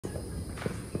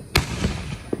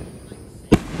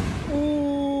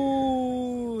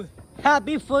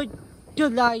Happy 4th of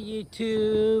July,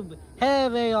 YouTube.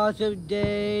 Have an awesome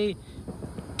day.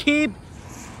 Keep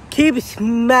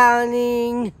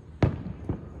smiling.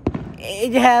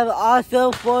 And have an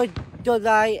awesome 4th of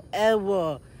July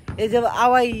ever. And if I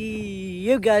want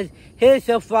you guys, hit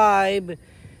subscribe.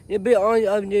 You'll be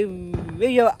on the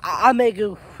video. I'll make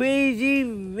a crazy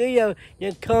video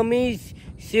that coming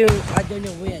soon. I don't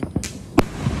know when.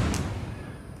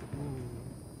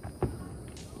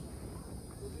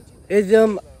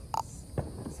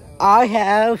 I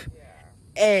have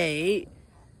a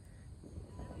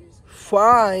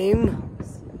farm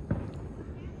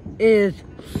is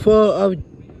 4th of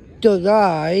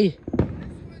July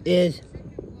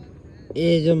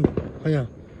hold on.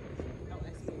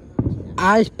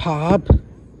 Ice pop.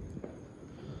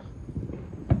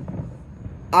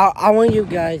 I want you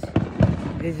guys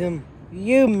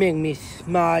you make me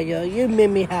smile, you make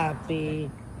me happy.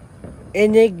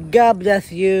 And then God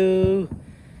bless you.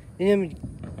 And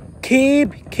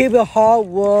keep the hard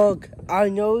work. I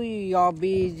know y'all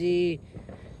busy.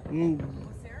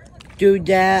 Do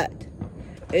that.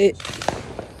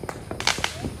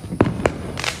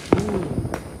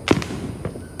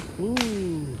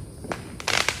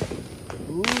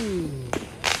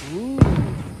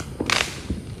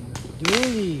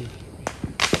 Really.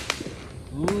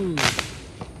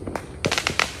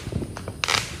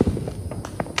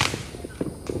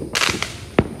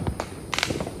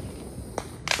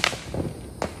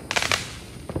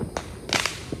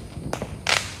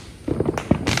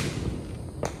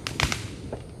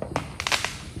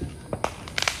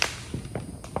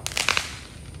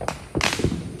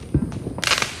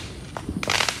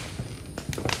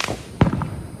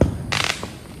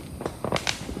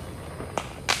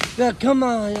 But come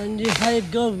on, you had a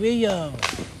good video.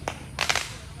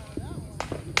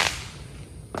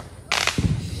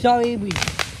 Sorry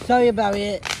about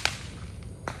it.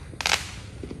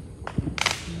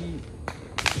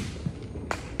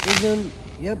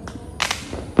 Yep.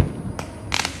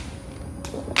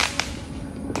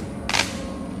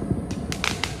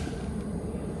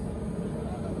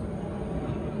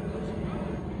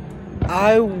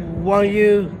 I want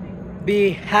you to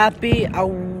be happy. I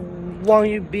want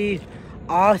you to be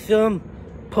awesome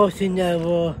person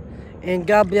ever. And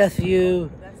God bless you.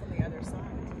 That's on the other side.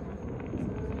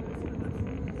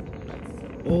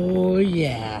 Oh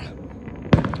yeah.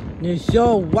 There's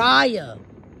so wire.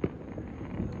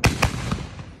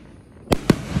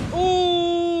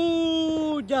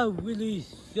 Oh, that really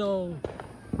so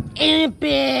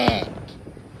epic.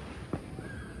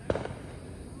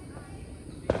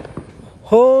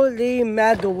 Holy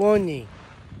macaroni.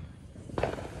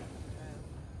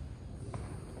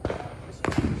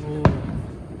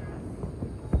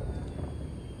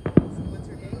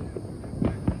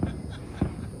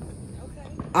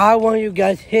 I want you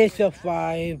guys to hit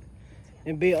subscribe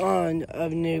and be on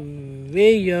of the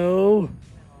video.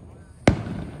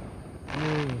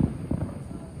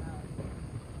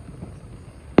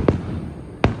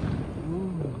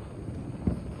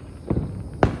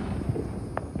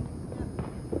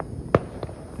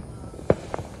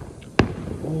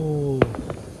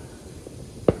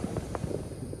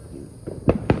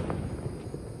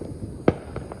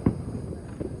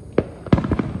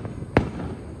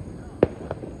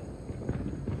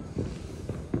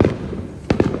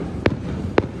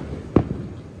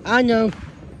 I know.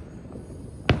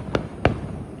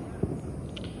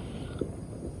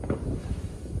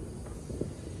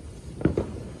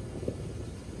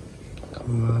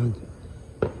 Come on.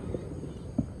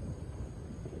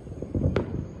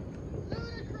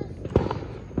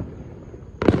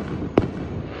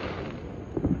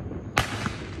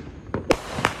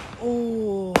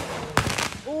 Oh.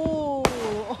 Oh.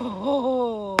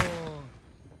 Oh.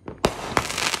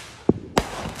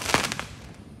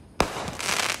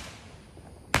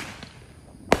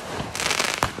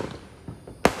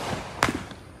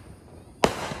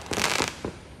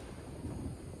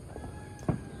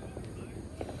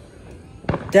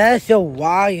 That's a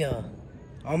wire.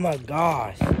 Oh my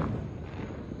gosh.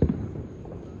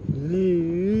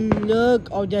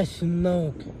 Look all that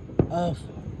smoke of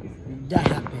that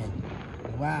happened.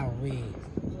 Wow,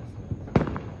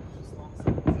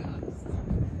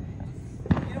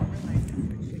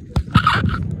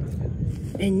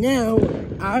 And now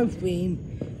I'm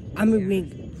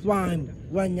being flying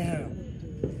right now.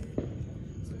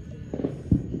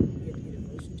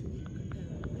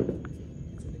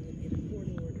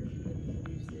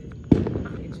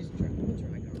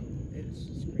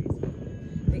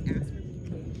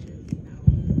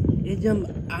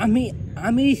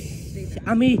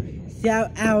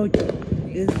 Shout out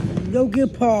is Logan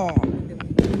Paul.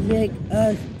 make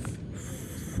us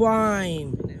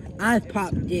slime. I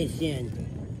pop this in.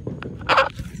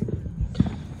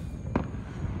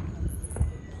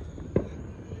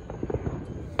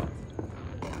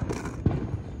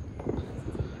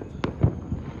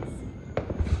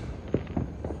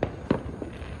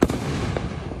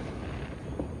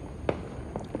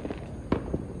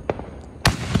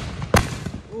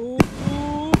 Ooh-wee.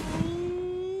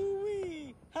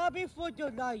 Happy 4th of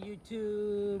July,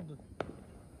 YouTube.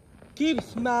 Keep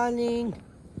smiling.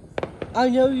 I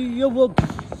know you work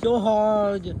so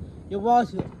hard. You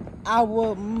watch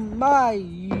my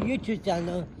YouTube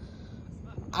channel.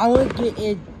 I want to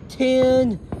get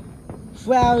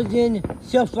 10,000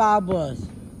 subscribers.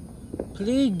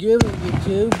 Please do it,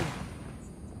 YouTube.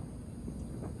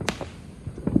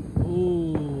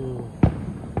 Ooh.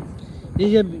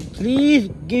 Please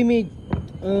give me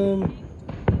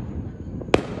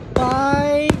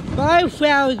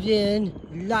 5,000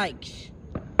 likes.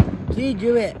 Please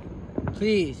do it.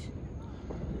 Please.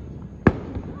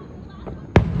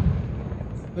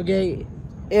 Okay.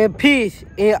 And peace.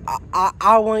 And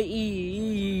I want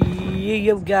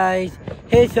you guys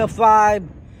hit subscribe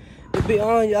to be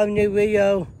on a new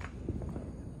video.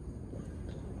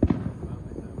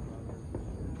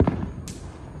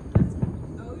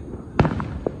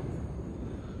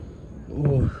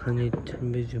 Oh, I need to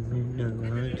measure that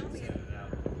right.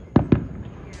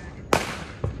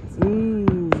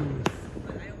 Ooh.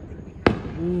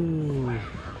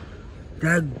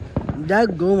 That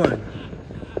good one.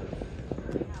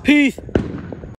 Peace.